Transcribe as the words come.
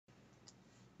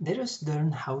Let us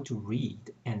learn how to read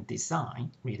and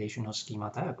design relational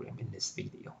schema diagram in this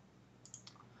video.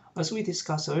 As we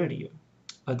discussed earlier,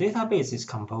 a database is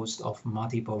composed of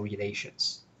multiple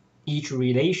relations. Each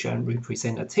relation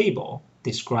represents a table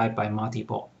described by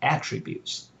multiple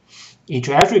attributes. Each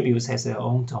attribute has their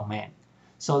own domain.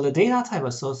 So the data type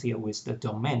associated with the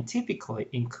domain typically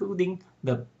including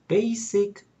the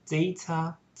basic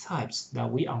data types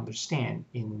that we understand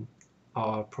in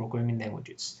our programming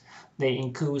languages. They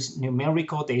include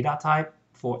numerical data type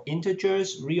for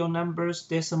integers, real numbers,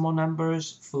 decimal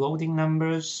numbers, floating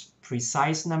numbers,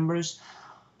 precise numbers.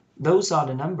 Those are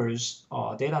the numbers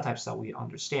or data types that we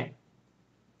understand.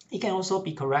 It can also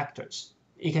be characters.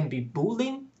 It can be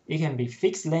Boolean, it can be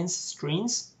fixed length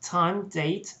strings, time,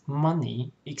 date,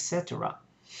 money, etc.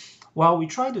 While we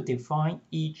try to define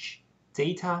each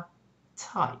data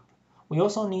type, we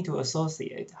also need to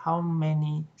associate how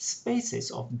many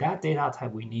spaces of that data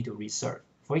type we need to reserve.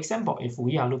 For example, if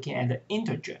we are looking at the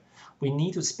integer, we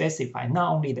need to specify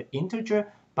not only the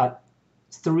integer, but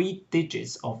 3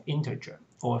 digits of integer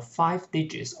or 5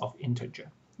 digits of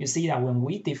integer. You see that when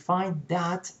we define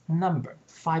that number,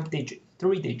 5 digits,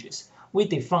 3 digits, we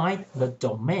define the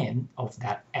domain of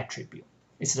that attribute.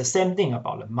 It's the same thing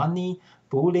about the money,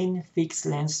 Boolean, fixed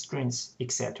length strings,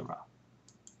 etc.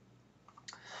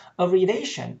 A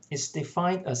relation is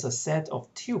defined as a set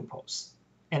of tuples,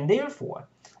 and therefore,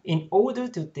 in order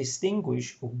to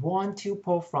distinguish one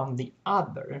tuple from the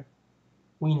other,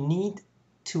 we need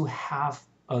to have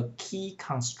a key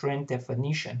constraint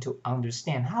definition to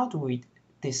understand how do we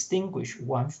distinguish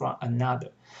one from another.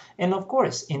 And of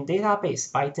course, in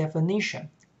database, by definition,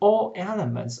 all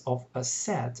elements of a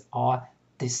set are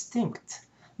distinct.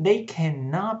 They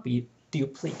cannot be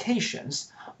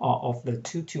duplications of the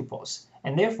two tuples,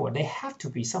 and therefore they have to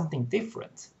be something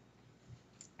different.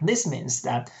 This means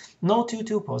that no two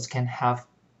tuples can have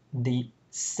the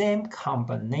same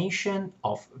combination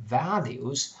of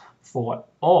values for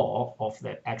all of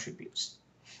the attributes.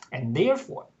 And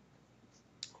therefore,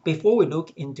 before we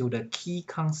look into the key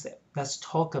concept, let's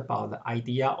talk about the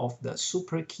idea of the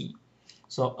super key.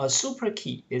 So a super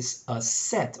key is a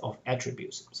set of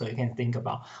attributes. So you can think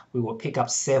about, we will pick up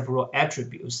several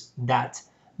attributes that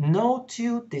no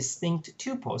two distinct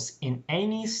tuples in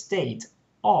any state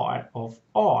R of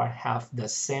R have the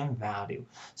same value,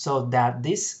 so that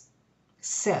this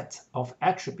set of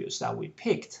attributes that we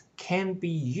picked can be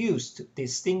used to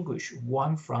distinguish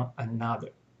one from another.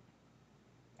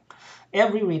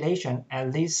 Every relation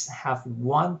at least have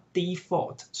one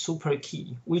default super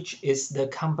key, which is the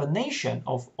combination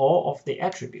of all of the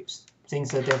attributes.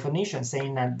 Since the definition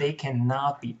saying that they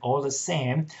cannot be all the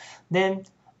same, then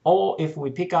if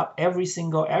we pick up every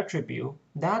single attribute,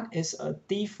 that is a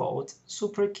default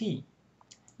super key.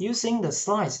 Using the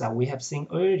slides that we have seen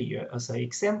earlier as an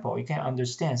example, you can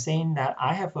understand saying that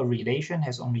I have a relation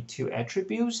has only 2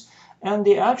 attributes, and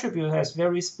the attribute has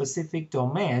very specific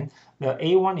domain. The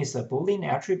A1 is a Boolean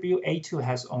attribute, A2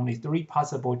 has only 3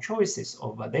 possible choices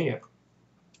over there.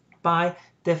 By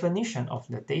definition of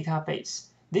the database,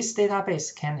 this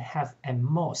database can have at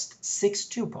most 6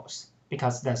 tuples,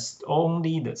 because that's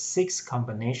only the 6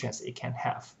 combinations it can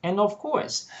have. And of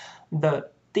course, the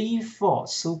default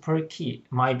super key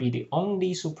might be the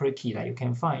only super key that you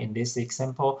can find in this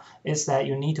example, is that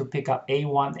you need to pick up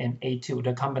A1 and A2.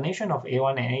 The combination of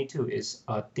A1 and A2 is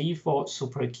a default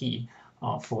super key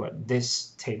for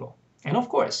this table. And of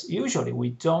course, usually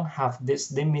we don't have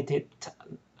this limited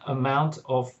amount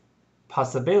of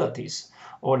possibilities,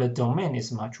 or the domain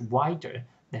is much wider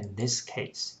than this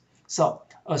case. So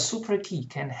a super key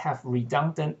can have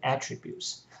redundant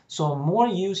attributes. So more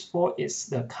useful is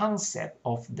the concept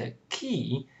of the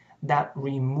key that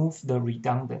remove the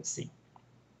redundancy.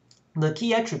 The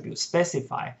key attributes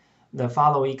specify the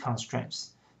following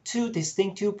constraints. 2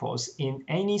 distinct tuples in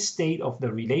any state of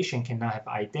the relation cannot have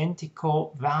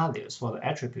identical values for the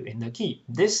attribute in the key.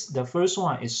 The first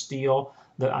one is still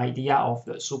the idea of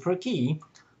the super key,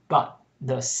 but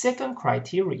the second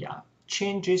criteria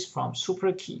changes from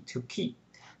super key to key.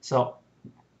 So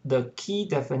the key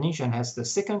definition has the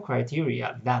second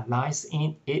criteria that lies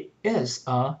in it is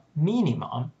a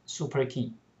minimum super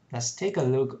key. Let's take a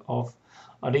look of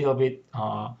a little bit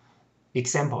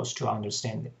examples to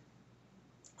understand it.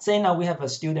 Say now we have a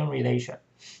student relation.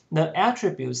 The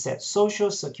attribute set social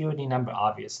security number,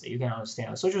 obviously, you can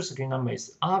understand a social security number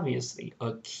is obviously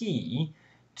a key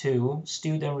to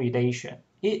student relation.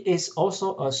 It is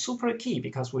also a super key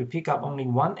because we pick up only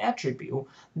one attribute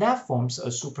that forms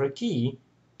a super key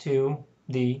to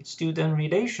the student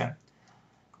relation.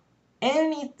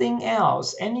 anything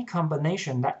else, any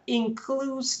combination that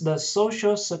includes the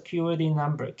social security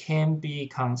number can be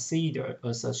considered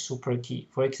as a super key.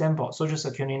 For example, social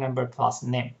security number plus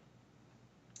name.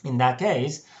 In that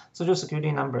case, social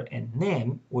security number and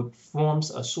name would form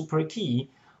a super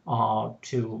key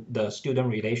to the student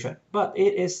relation. But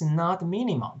it is not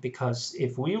minimum, because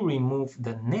if we remove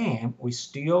the name, we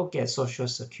still get social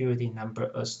security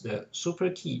number as the super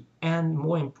key, and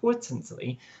more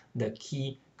importantly, the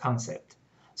key concept.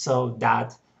 So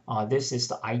that this is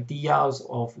the ideas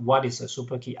of what is a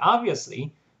super key.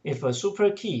 Obviously, if a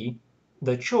super key,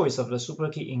 the choice of the super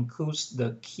key includes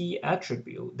the key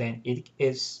attribute, then it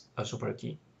is a super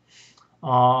key.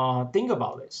 Think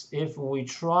about this. If we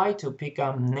try to pick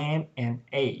up name and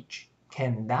age,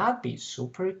 can that be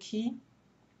super key?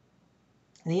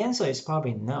 The answer is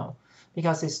probably no,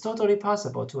 because it's totally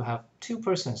possible to have two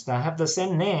persons that have the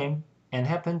same name and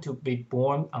happen to be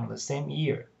born on the same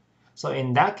year. So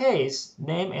in that case,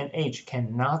 name and age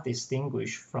cannot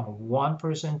distinguish from one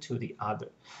person to the other.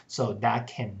 So that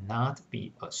cannot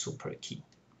be a super key.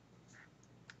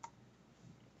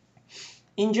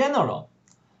 In general,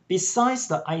 besides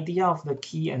the idea of the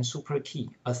key and super key,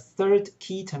 a third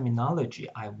key terminology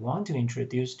I want to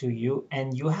introduce to you,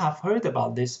 and you have heard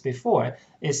about this before,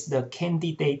 is the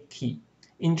candidate key.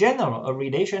 In general, a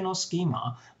relational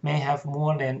schema may have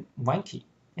more than one key.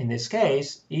 In this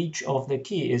case, each of the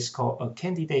key is called a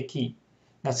candidate key.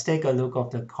 Let's take a look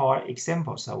at the car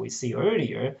examples that we see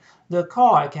earlier. The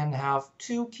car can have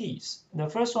two keys. The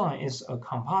first one is a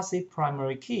composite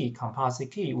primary key,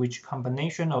 which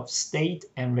combination of state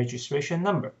and registration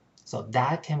number. So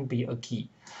that can be a key.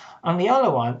 On the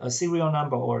other one, a serial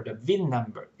number or the VIN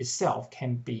number itself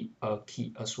can be a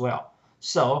key as well.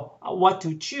 So what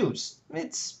to choose?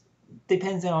 It's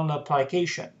depending on the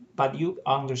application, but you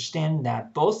understand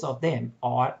that both of them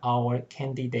are our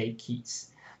candidate keys.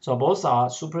 So both are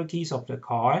super keys of the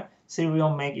car.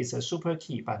 Serial make is a super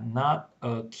key, but not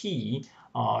a key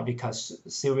because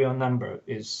serial number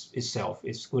itself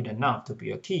is good enough to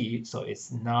be a key, so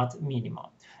it's not minimum.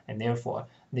 And therefore,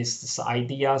 this is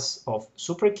ideas of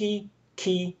super key,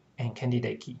 key, and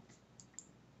candidate key.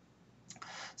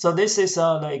 So this is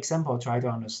the example. Try to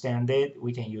understand it.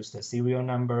 We can use the serial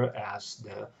number as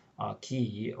the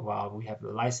key, while we have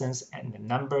the license and the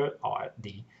number are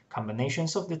the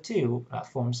combinations of the two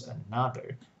forms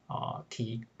another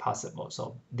key possible.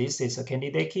 So this is a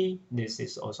candidate key. This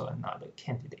is also another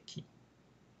candidate key.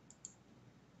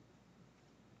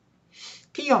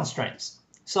 Key constraints.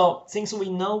 So since we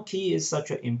know key is such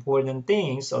an important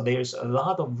thing, so there's a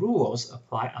lot of rules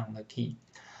apply on the key.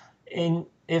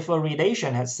 If a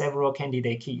relation has several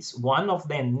candidate keys, one of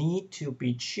them need to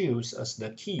be chosen as the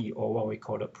key, or what we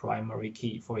call the primary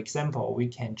key. For example, we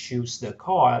can choose the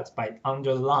car by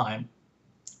underline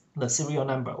the serial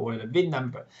number or the VIN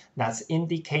number. That's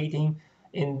indicating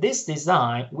in this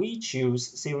design, we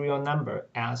choose serial number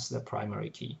as the primary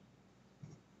key.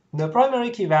 The primary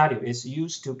key value is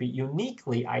used to be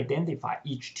uniquely identify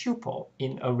each tuple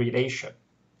in a relation.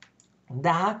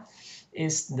 That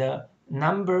is the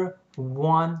number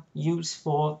one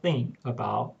useful thing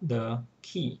about the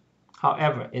key.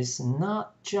 However, it's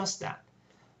not just that.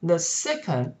 The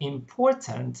second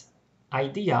important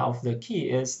idea of the key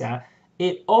is that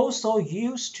it also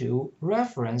used to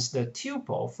reference the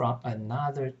tuple from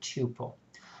another tuple.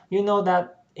 You know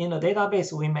that in a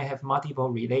database, we may have multiple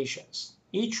relations.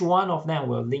 Each one of them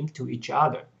will link to each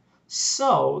other.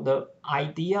 So the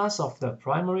ideas of the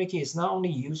primary key is not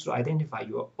only used to identify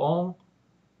your own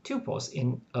tuples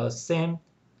in a same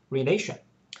relation.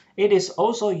 It is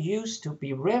also used to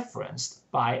be referenced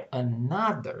by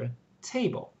another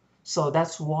table. So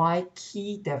that's why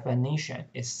key definition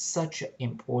is such an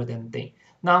important thing,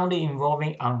 not only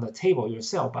involving on the table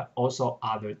yourself, but also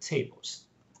other tables.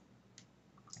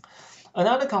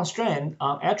 Another constraint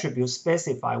on attributes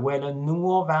specify whether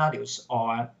null values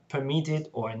are permitted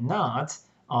or not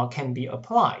can be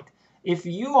applied. If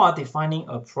you are defining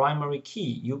a primary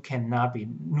key, you cannot be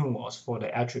nulls for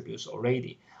the attributes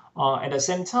already. At the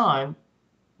same time,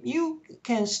 you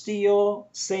can still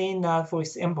say that, for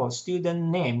example, student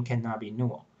name cannot be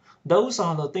null. Those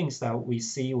are the things that we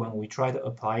see when we try to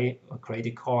apply a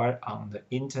credit card on the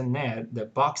internet. The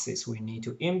boxes we need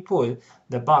to input,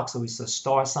 the box with a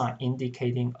star sign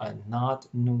indicating a not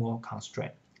null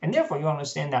constraint. And therefore, you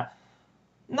understand that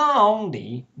not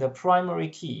only the primary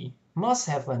key must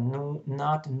have a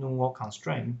not null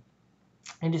constraint,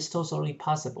 it is totally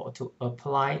possible to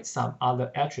apply some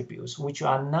other attributes which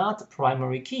are not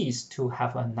primary keys to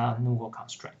have a non-null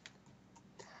constraint.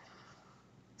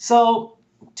 So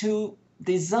to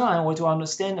design or to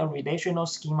understand a relational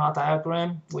schema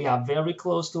diagram, we are very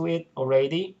close to it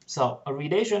already. So a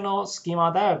relational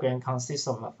schema diagram consists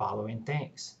of the following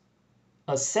things.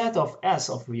 A set of S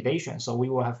of relations, so we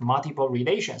will have multiple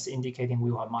relations indicating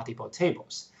we will have multiple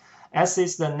tables. S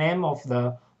is the name of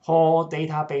the whole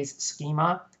database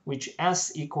schema, which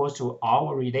S equals to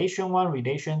our relation 1,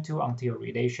 relation 2 until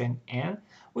relation n,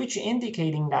 which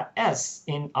indicating that S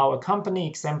in our company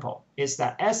example is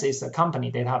that S is a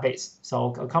company database.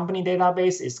 So a company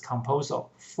database is composed of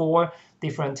 4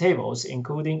 different tables,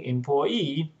 including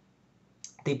employee,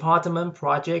 department,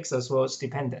 projects, as well as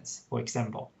dependents, for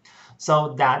example.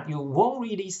 So that you won't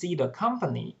really see the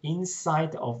company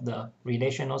inside of the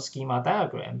relational schema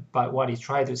diagram, but what it's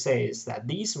trying to say is that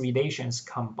these relations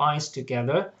combined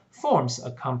together forms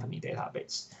a company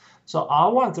database. So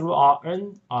R1 through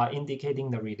Rn are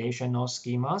indicating the relational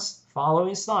schemas.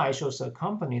 Following slide shows a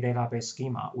company database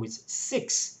schema with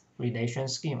 6 relation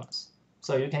schemas.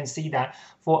 So you can see that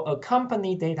for a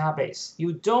company database,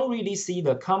 you don't really see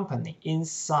the company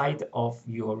inside of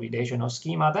your relational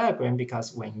schema diagram,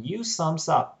 because when you sums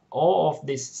up all of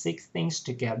these 6 things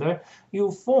together, you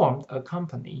formed a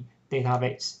company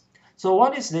database. So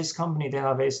what is this company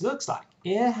database looks like?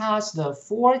 It has the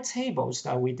 4 tables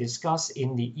that we discussed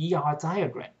in the ER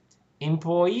diagram: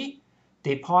 employee,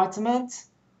 department,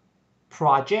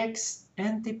 projects,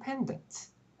 and dependents.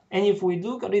 And if we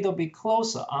look a little bit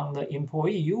closer on the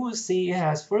employee, you will see it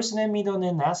has first name, middle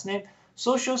name, last name,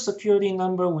 social security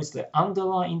number with the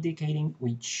underline indicating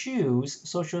we choose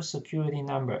social security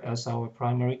number as our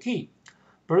primary key.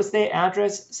 Birthday,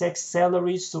 address, sex,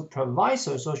 salary,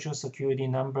 supervisor, social security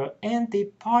number, and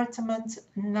department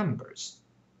numbers.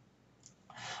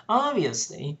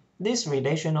 Obviously, this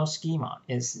relational schema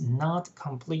is not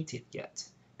completed yet,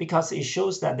 because it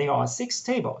shows that there are 6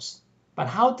 tables. But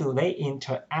how do they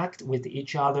interact with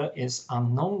each other is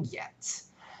unknown yet.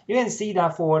 You can see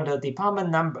that for the department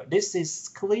number, this is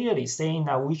clearly saying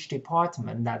that which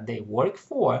department that they work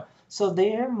for. So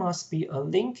there must be a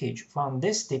linkage from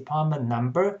this department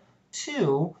number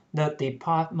to the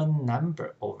department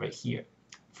number over here.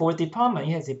 For department,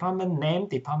 it has department name,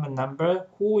 department number,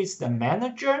 who is the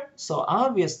manager. So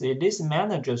obviously this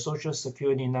manager's social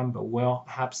security number will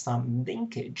have some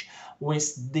linkage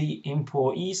with the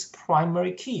employee's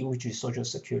primary key, which is social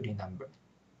security number.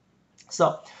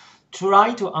 So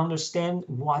try to understand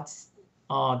what's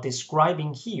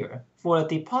describing here. For a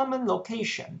department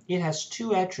location, it has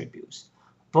 2 attributes.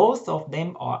 Both of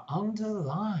them are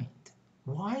underlined.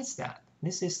 Why is that?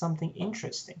 This is something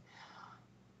interesting.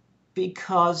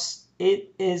 Because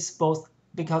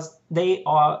they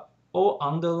are all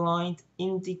underlined,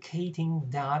 indicating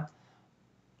that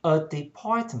a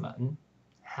department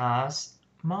has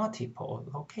multiple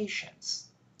locations.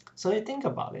 So you think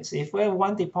about this. If we have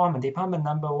one department, department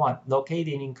number 1,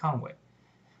 located in Conway,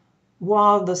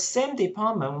 while the same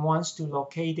department wants to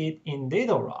locate it in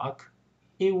Little Rock,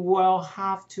 it will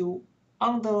have to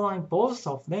underline both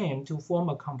of them to form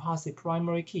a composite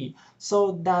primary key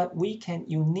so that we can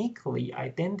uniquely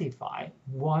identify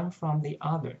one from the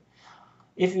other.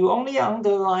 If you only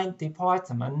underline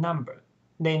department number,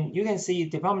 then you can see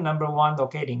department number 1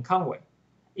 located in Conway.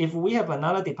 If we have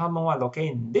another department 1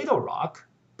 located in Little Rock,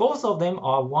 both of them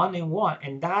are 1 and 1,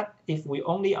 and that if we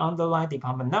only underline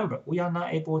department number, we are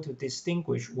not able to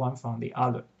distinguish one from the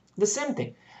other. The same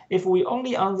thing, if we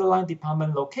only underline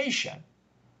department location,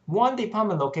 one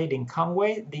department located in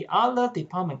Conway, the other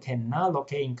department cannot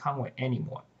locate in Conway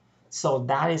anymore. So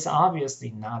that is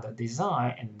obviously not a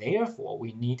design, and therefore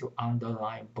we need to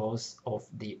underline both of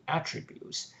the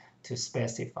attributes to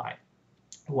specify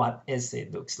what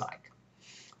it looks like.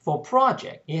 For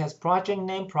project, it has project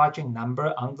name, project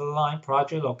number, underline,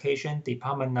 project location,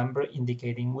 department number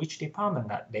indicating which department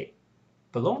that they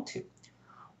belong to.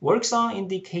 Works on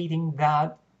indicating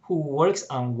that who works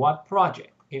on what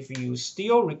project. If you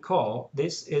still recall,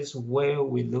 this is where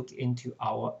we look into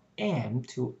our M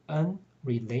to N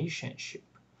relationship.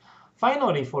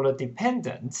 Finally, for the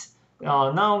dependents,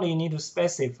 not only need to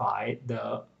specify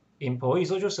the employee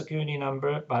social security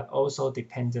number, but also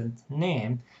dependent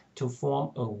name to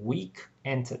form a weak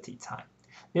entity type.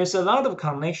 There's a lot of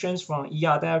connections from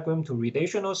ER diagram to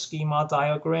relational schema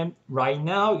diagram. Right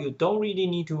now, you don't really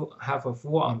need to have a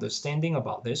full understanding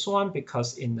about this one,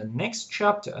 because in the next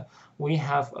chapter, we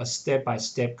have a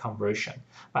step-by-step conversion.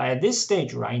 But at this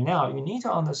stage right now, you need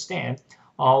to understand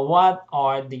what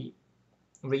are the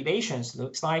relations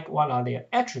looks like, what are their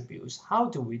attributes, how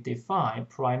do we define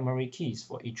primary keys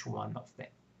for each one of them.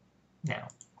 Now,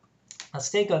 let's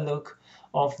take a look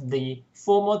of the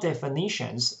formal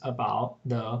definitions about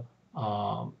the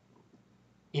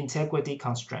integrity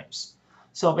constraints.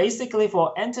 So basically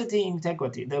for entity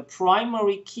integrity, the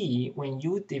primary key, when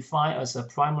you define as a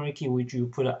primary key, which you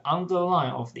put an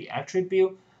underline of the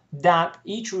attribute, that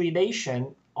each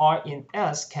relation R in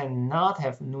S cannot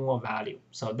have null value.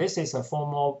 So this is a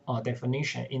formal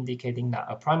definition indicating that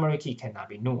a primary key cannot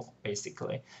be null,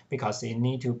 basically, because it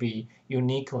need to be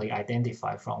uniquely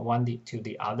identified from one to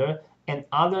the other, and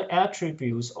other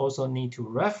attributes also need to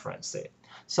reference it.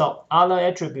 So other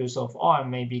attributes of R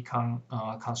may be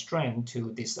constrained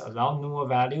to disallow null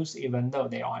values, even though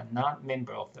they are not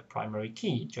member of the primary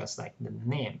key, just like the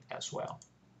name as well.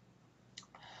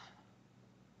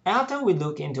 After we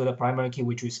look into the primary key,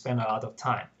 which we spend a lot of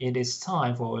time, it is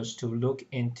time for us to look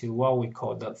into what we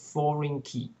call the foreign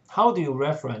key. How do you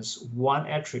reference one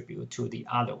attribute to the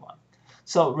other one?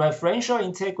 So referential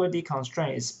integrity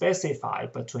constraint is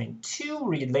specified between two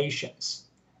relations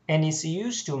and is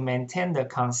used to maintain the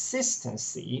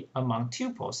consistency among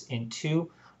tuples in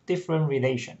two different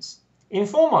relations.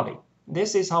 Informally,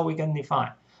 this is how we can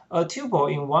define. A tuple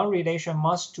in one relation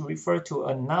must refer to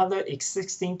another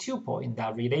existing tuple in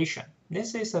that relation.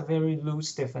 This is a very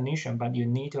loose definition, but you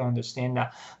need to understand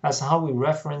that that's how we're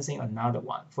referencing another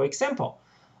one. For example,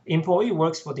 employee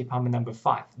works for department number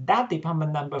 5. That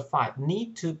department number 5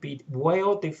 need to be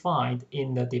well defined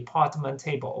in the department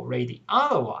table already.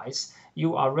 Otherwise,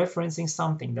 you are referencing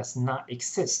something does not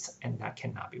exist, and that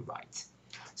cannot be right.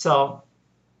 So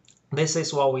this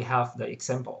is what we have the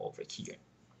example over here.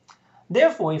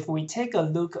 Therefore, if we take a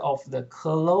look of the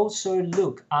closer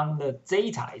look on the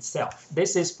data itself,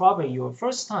 this is probably your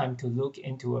first time to look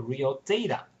into a real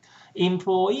data.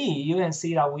 Employee, you can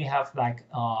see that we have like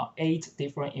 8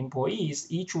 different employees.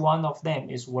 Each one of them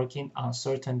is working on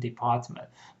certain department.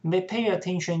 But pay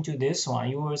attention to this one.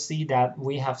 You will see that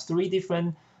we have 3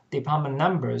 different department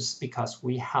numbers because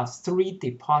we have 3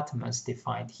 departments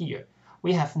defined here.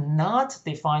 We have not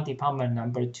defined department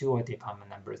number 2 or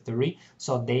department number 3,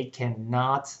 so they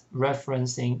cannot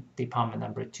referencing department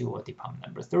number 2 or department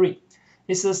number 3.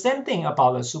 It's the same thing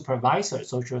about the supervisor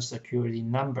social security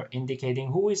number,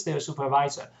 indicating who is their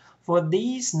supervisor. For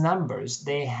these numbers,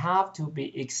 they have to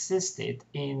be existed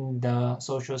in the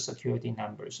social security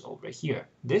numbers over here.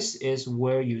 This is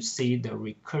where you see the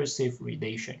recursive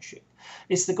relationship.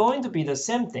 It's going to be the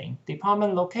same thing,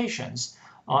 department locations.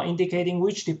 Indicating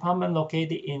which department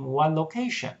located in what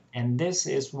location. And this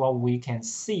is what we can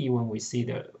see when we see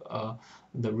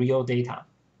the real data.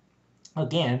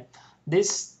 Again,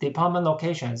 this department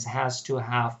locations has to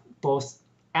have both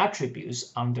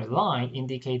attributes underlined,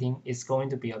 indicating it's going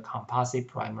to be a composite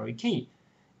primary key.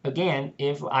 Again,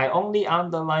 if I only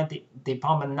underline the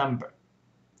department number,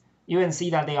 you can see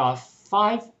that there are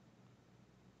 3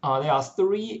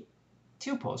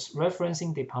 tuples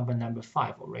referencing department number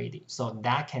 5 already, so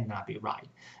that cannot be right.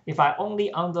 If I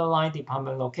only underline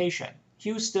department location,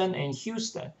 Houston and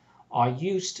Houston are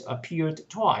appeared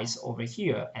twice over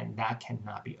here, and that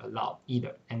cannot be allowed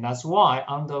either. And that's why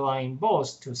underlying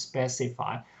both to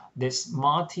specify this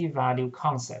multi-value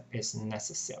concept is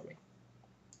necessary.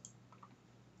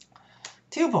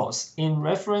 Tuples in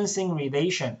referencing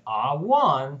relation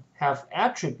R1 have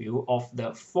attribute of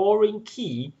the foreign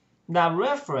key that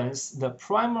reference the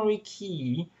primary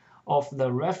key of the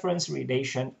reference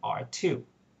relation R2.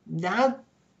 That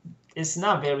is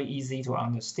not very easy to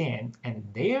understand, and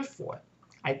therefore,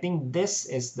 I think this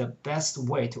is the best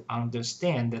way to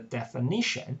understand the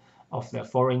definition of the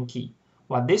foreign key.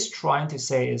 What this is trying to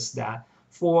say is that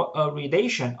for a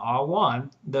relation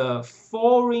R1, the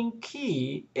foreign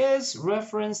key is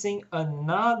referencing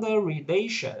another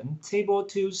relation, table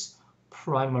 2's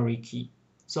primary key.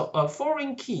 So a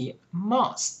foreign key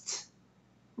must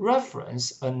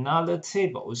reference another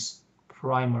table's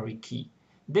primary key.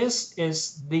 This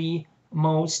is the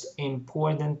most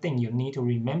important thing you need to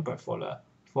remember for the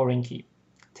foreign key.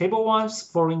 Table 1's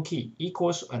foreign key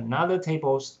equals another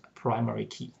table's primary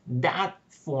key. That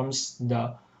forms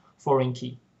the foreign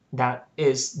key. That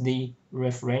is the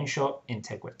referential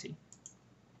integrity.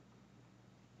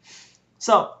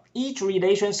 So each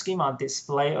relation schema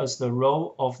displays as the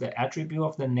role of the attribute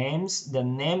of the names. The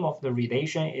name of the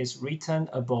relation is written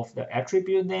above the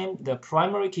attribute name. The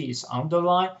primary key is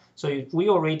underlined. So we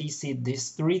already see these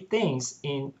 3 things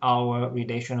in our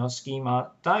relational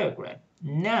schema diagram.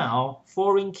 Now,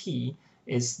 foreign key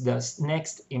is the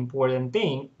next important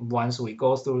thing. Once we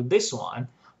go through this one,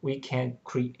 we can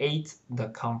create the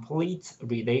complete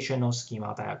relational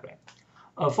schema diagram.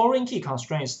 A foreign key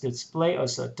constraint is displayed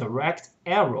as a direct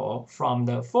arrow from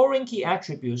the foreign key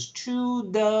attributes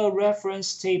to the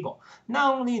reference table.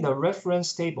 Not only the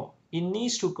reference table, it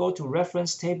needs to go to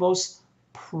reference table's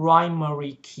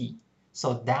primary key.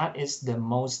 So that is the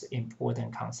most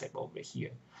important concept over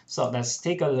here. So let's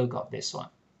take a look at this one.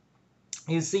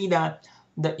 You see that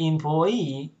the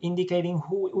employee indicating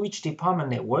which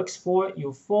department it works for,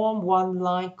 you form one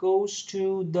line goes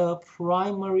to the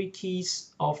primary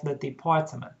keys of the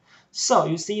department. So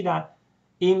you see that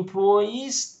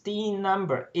employee's D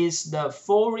number is the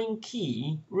foreign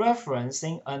key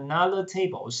referencing another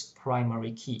table's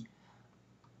primary key.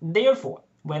 Therefore,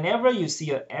 whenever you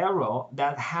see an arrow,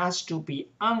 that has to be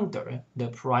under the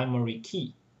primary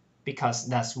key, because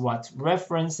that's what's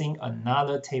referencing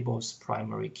another table's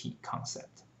primary key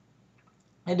concept.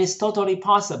 It is totally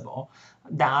possible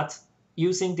that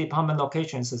using department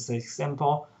locations as an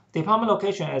example, department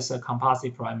location is a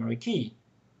composite primary key.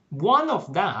 One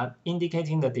of that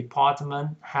indicating the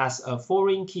department has a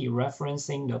foreign key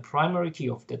referencing the primary key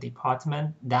of the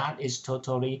department. That is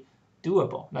totally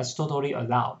doable. That's totally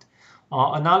allowed.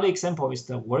 Another example is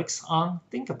the works on.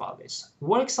 Think about this.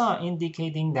 Works on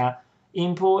indicating that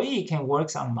employee can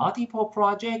work on multiple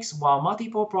projects, while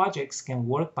multiple projects can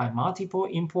work by multiple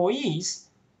employees.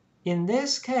 In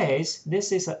this case,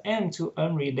 this is an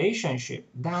end-to-end relationship.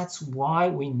 That's why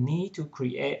we need to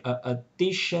create an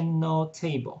additional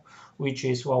table, which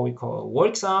is what we call a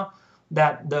works on,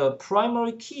 that the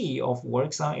primary key of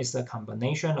works on is a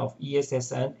combination of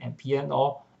ESSN and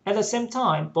PNO. At the same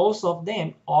time, both of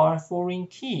them are foreign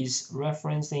keys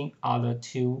referencing other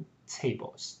two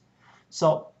tables.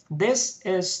 So this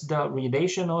is the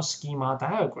relational schema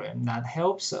diagram that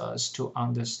helps us to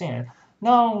understand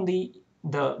not only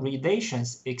the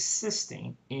relations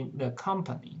existing in the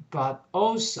company, but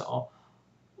also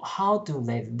how do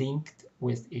they link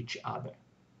with each other.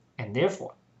 And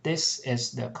therefore, this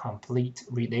is the complete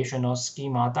relational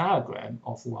schema diagram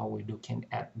of what we're looking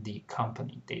at the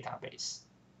company database.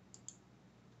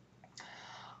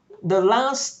 The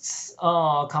last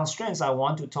constraints I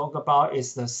want to talk about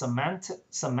is the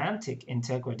semantic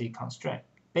integrity constraint.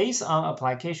 Based on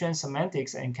application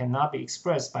semantics and cannot be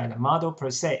expressed by the model per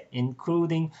se,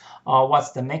 including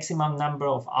what's the maximum number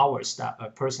of hours that a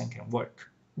person can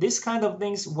work. This kind of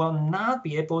things will not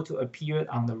be able to appear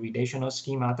on the relational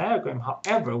schema diagram.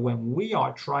 However, when we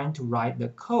are trying to write the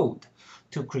code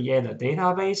to create a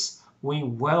database, we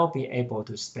will be able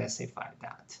to specify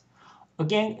that.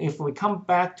 Again, if we come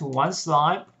back to one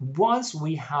slide, once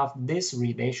we have this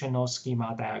relational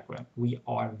schema diagram, we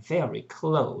are very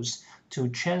close to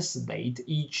translate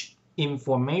each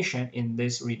information in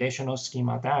this relational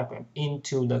schema diagram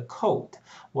into the code,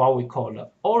 what we call the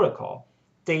Oracle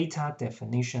data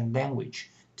definition language,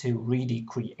 to really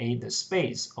create the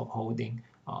space of holding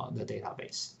the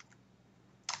database.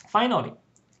 Finally,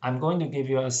 I'm going to give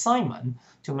you an assignment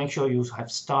to make sure you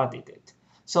have studied it.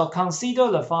 So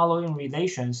consider the following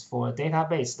relations for a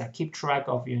database that keep track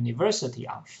of university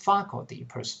on faculty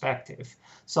perspective.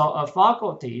 So a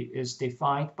faculty is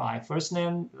defined by first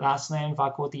name, last name,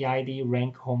 faculty ID,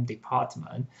 rank, home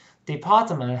department.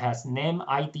 Department has name,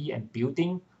 ID, and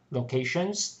building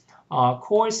locations.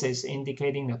 Courses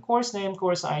indicating the course name,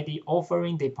 course ID,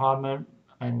 offering department,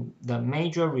 and the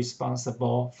major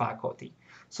responsible faculty.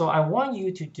 So I want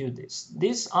you to do this.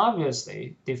 This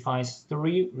obviously defines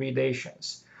three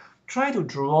relations. Try to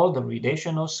draw the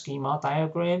relational schema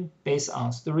diagram based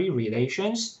on three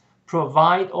relations.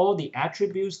 Provide all the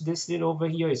attributes listed over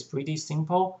here is pretty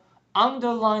simple.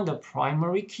 Underline the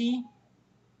primary key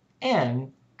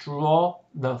and draw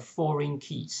the foreign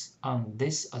keys on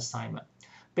this assignment.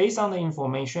 Based on the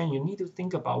information, you need to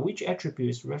think about which attribute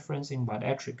is referencing what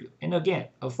attribute. And again,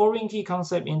 a foreign key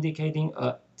concept indicating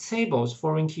a table's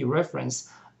foreign key reference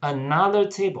another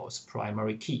table's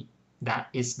primary key. That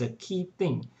is the key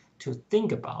thing to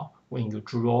think about when you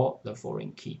draw the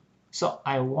foreign key. So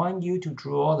I want you to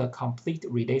draw the complete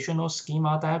relational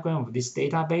schema diagram of this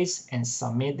database and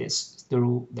submit this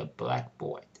through the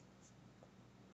Blackboard.